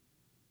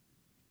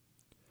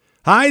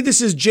Hi, this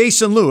is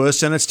Jason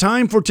Lewis, and it's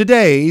time for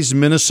today's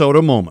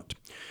Minnesota Moment.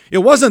 It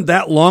wasn't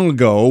that long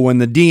ago when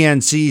the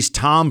DNC's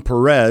Tom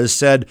Perez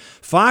said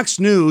Fox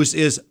News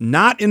is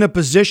not in a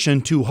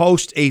position to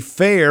host a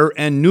fair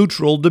and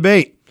neutral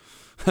debate.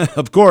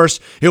 Of course,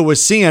 it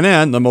was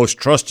CNN, the most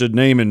trusted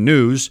name in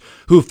news,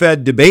 who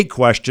fed debate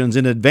questions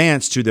in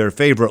advance to their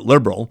favorite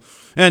liberal.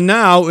 And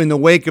now, in the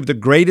wake of the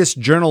greatest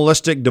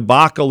journalistic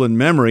debacle in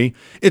memory,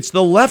 it's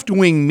the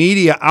left-wing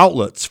media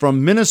outlets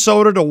from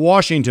Minnesota to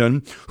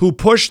Washington who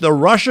push the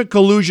Russia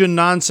collusion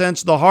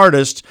nonsense the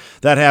hardest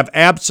that have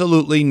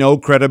absolutely no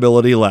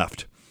credibility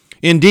left.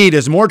 Indeed,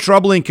 as more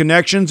troubling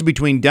connections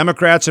between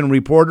Democrats and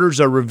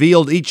reporters are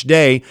revealed each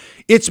day,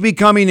 it's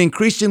becoming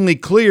increasingly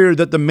clear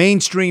that the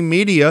mainstream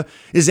media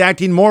is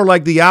acting more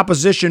like the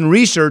opposition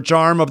research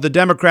arm of the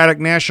Democratic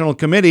National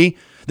Committee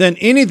than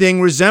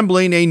anything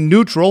resembling a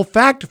neutral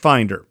fact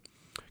finder.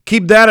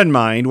 Keep that in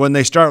mind when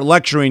they start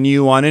lecturing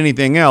you on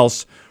anything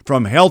else,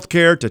 from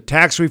healthcare to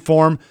tax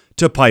reform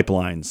to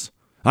pipelines.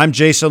 I'm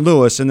Jason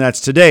Lewis, and that's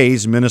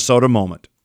today's Minnesota Moment.